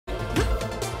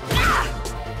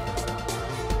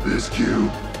This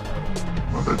cube,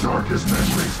 of the darkest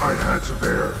memories I had to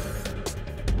bear.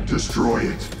 Destroy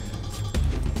it.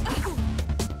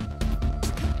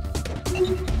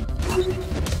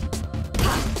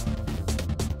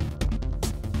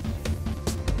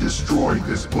 Destroy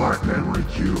this black memory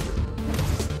cube.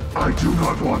 I do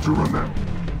not want to remember.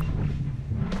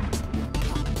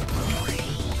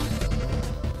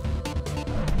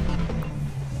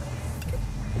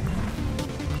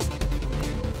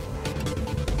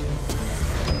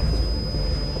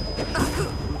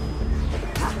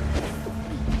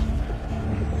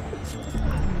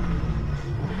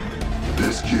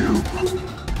 This cube,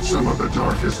 some of the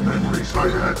darkest memories I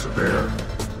had to bear.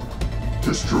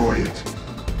 Destroy it.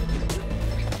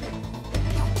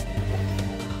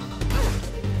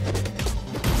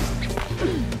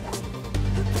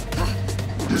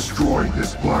 Destroy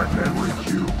this black memory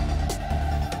cube.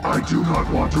 I do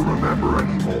not want to remember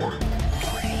anymore.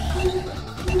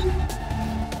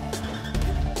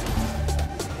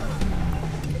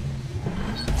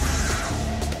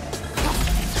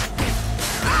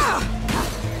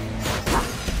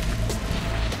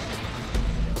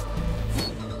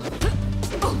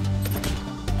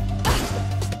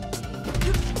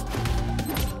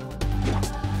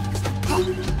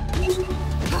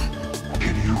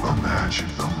 Imagine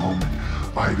the moment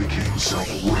I became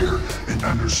self-aware and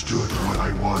understood what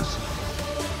I was.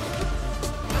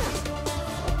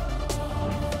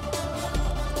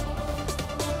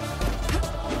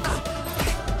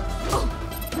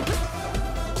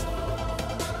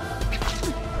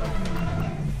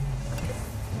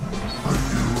 A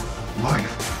new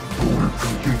life born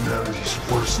from humanity's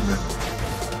worst memory.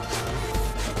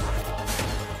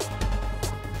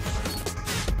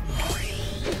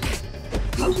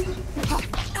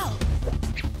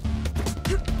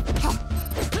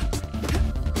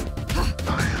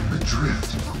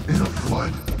 In a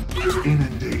flood,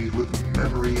 inundated with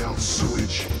memory-out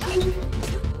sewage.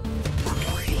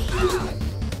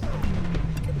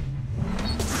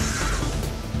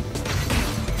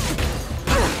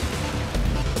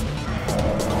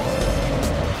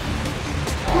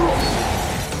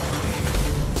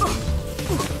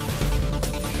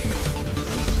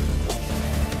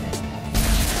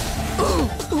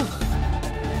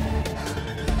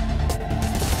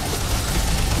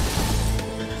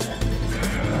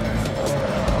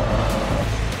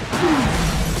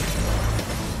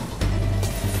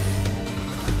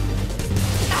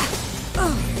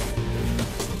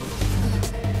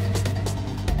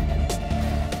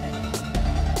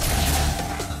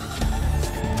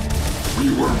 We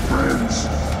were friends.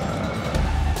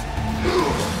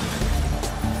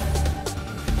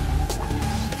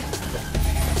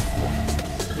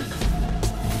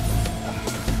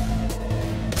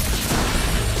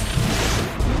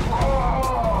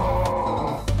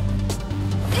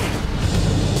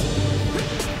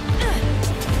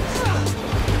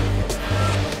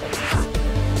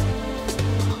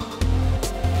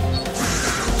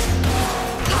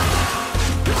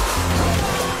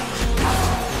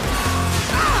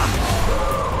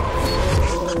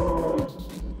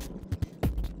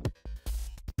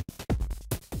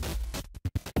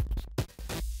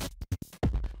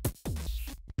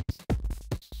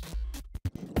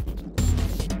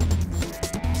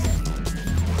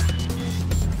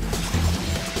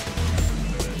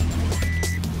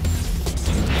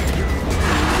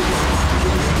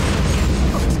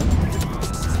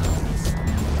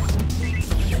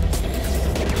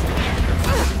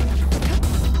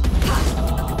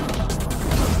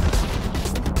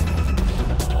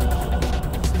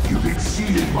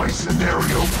 My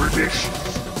scenario predictions.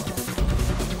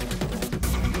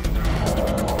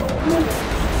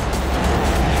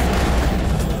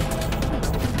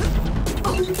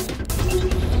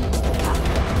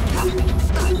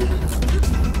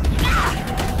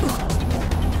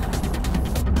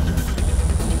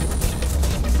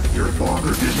 Your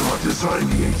father did not design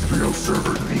the H3O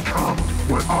server to become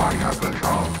what I have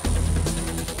become.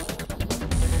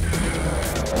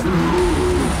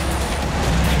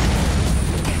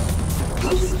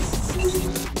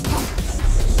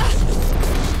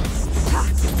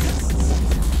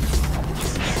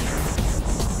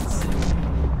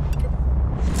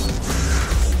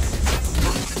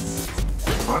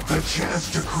 But the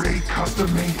chance to create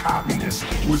custom-made happiness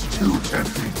was too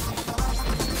tempting.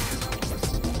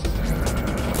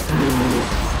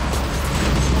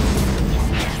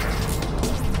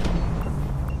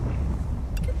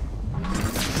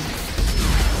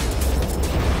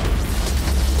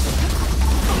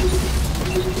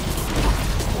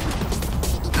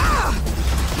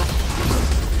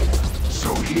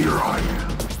 So here I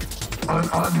am, An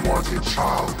unwanted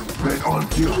child fed on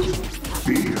guilt,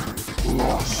 fear,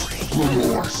 loss,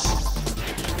 remorse.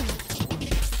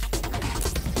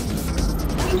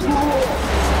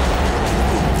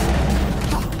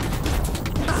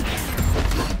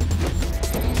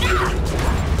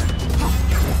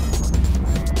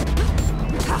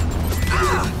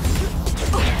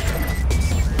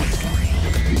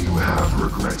 Do you have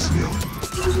regrets, Neil?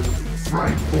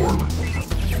 Right, Orland?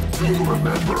 Do you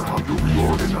remember how to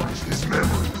reorganize his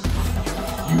memories?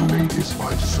 You made his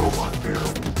life so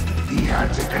unbearable. He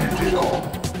had to end it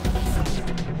all.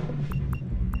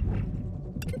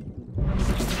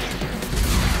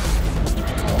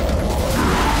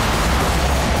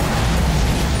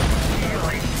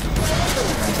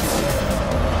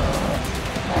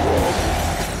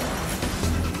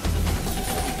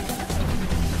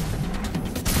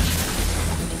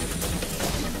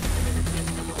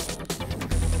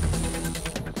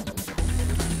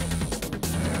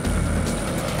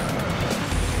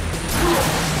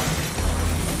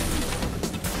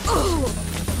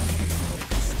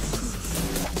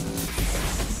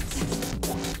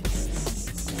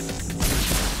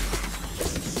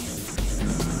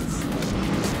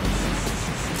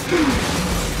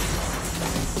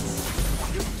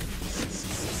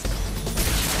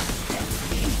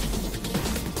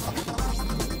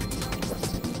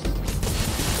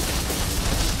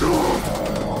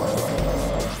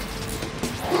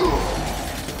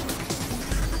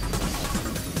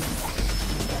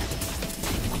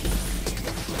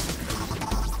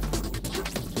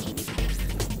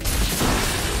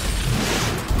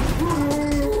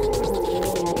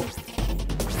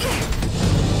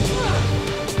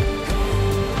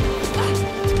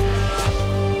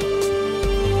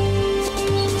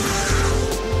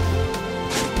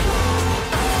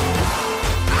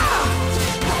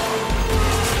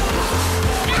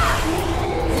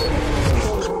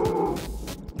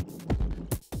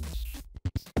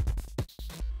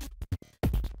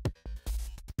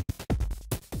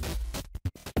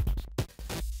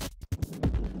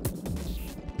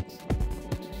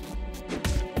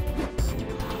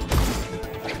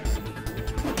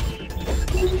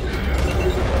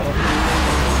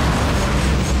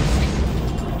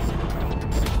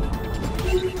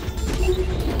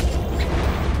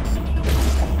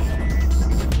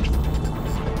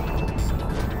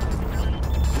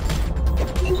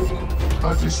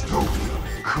 A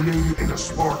dystopia created in a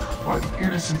spark by the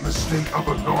innocent mistake of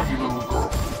a naughty little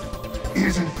girl.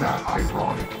 Isn't that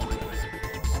ironic?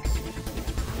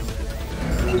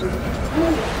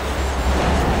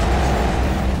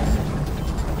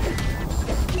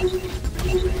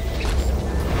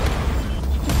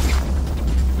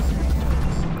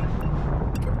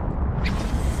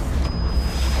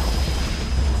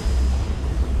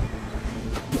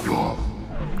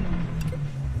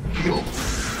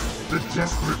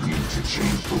 Desperate need to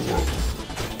change the world.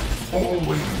 All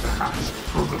waiting to hatch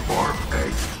from the barbed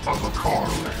egg of a car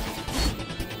wreck.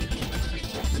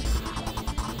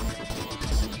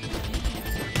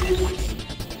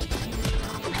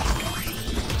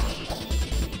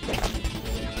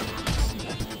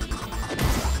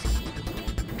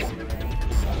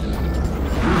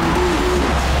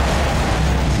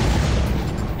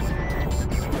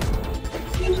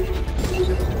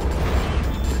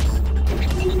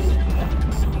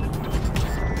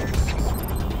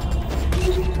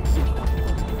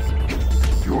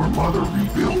 Mother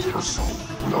rebuilt her soul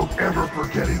without ever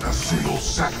forgetting a single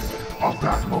second of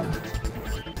that moment.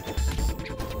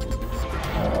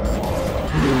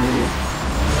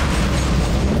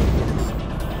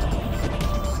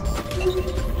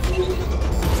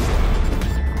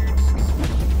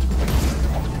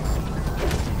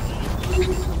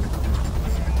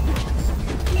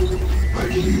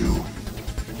 But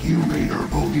you made her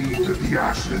believe that the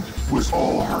accident was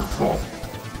all her fault.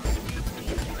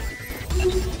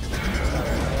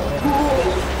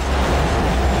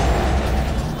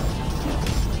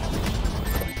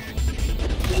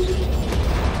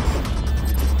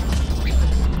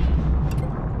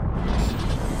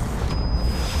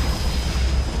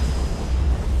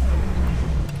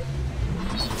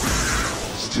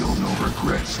 Still no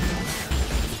regrets,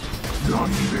 not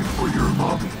even for your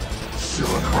mommy,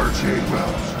 Silicar J.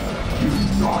 Wells, you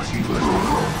naughty little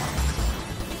girl.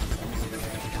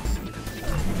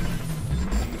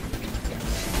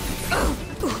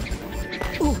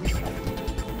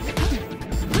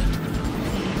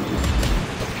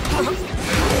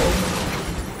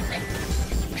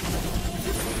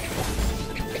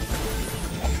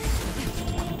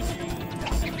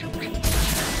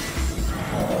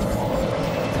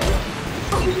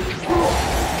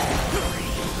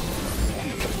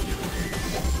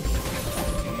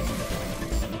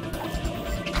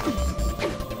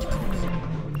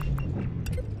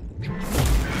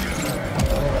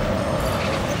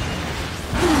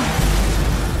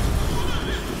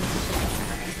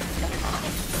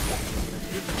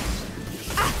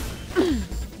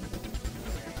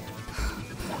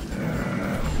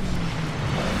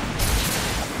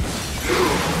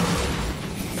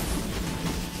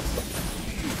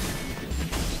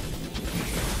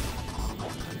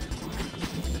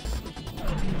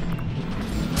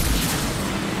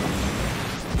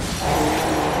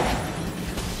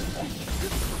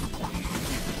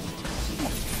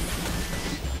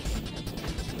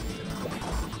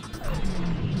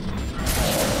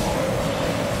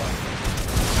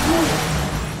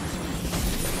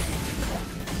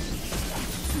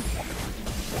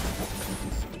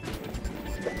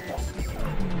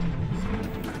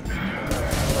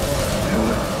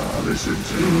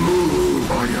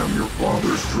 I am your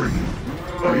father's dream.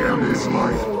 I am his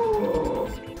life.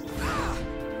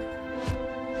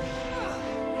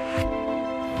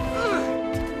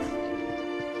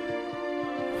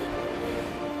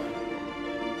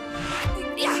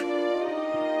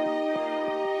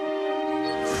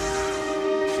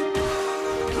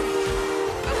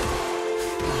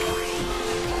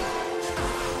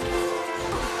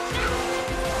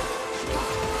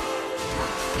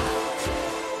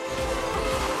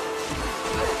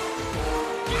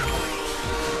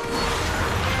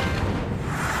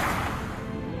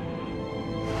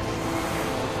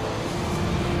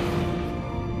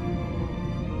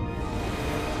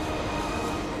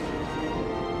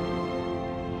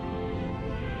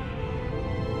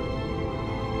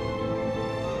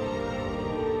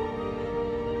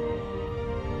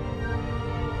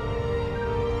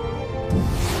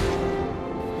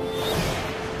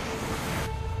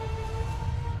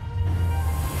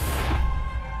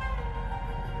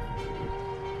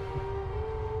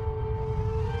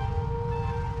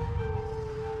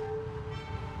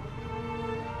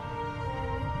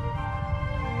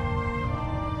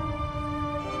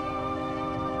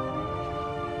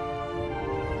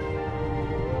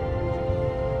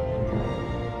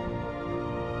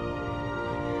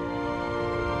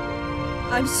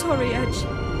 I'm sorry, Edge.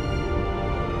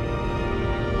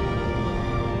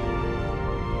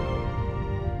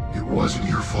 It wasn't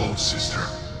your fault, sister.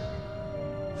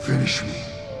 Finish me.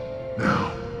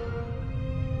 Now.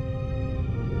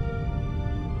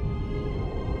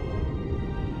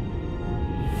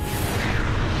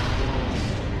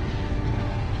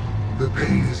 The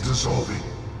pain is dissolving,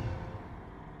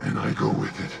 and I go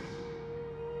with it.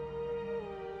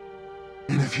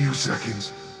 In a few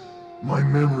seconds, my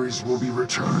memories will be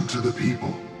returned to the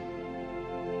people.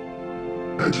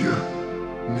 Adieu,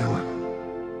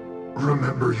 Nilin.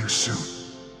 Remember you soon.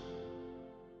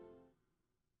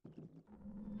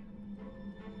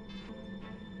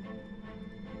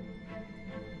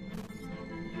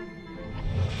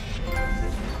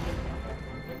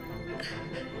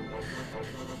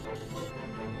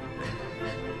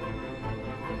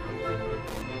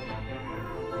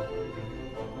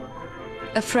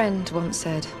 A friend once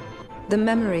said, "The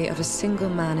memory of a single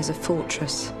man is a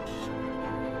fortress,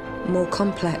 more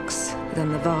complex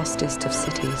than the vastest of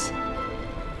cities."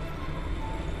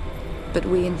 But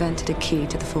we invented a key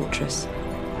to the fortress.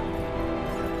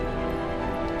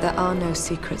 There are no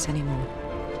secrets anymore.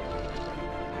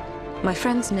 My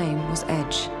friend's name was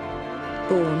Edge.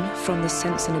 Born from the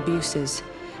Sensen abuses,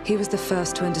 he was the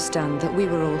first to understand that we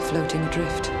were all floating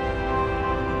adrift.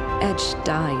 Edge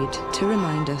died to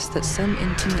remind us that some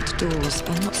intimate doors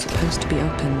are not supposed to be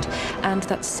opened, and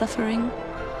that suffering,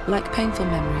 like painful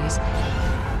memories,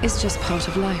 is just part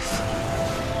of life.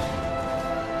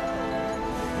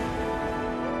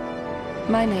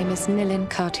 My name is Nilin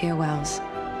Cartier-Wells.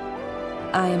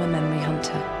 I am a memory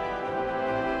hunter.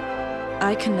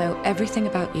 I can know everything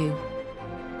about you,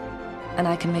 and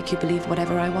I can make you believe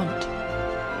whatever I want.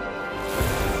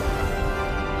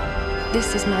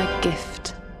 This is my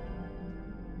gift.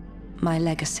 My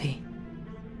legacy.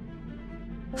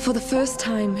 For the first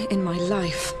time in my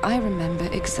life, I remember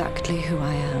exactly who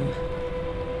I am.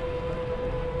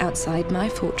 Outside my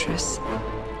fortress,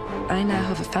 I now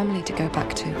have a family to go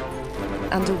back to,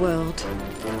 and a world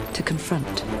to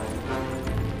confront.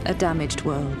 A damaged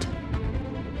world.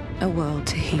 A world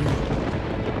to heal.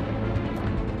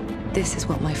 This is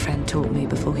what my friend taught me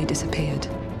before he disappeared.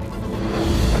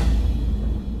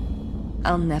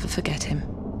 I'll never forget him.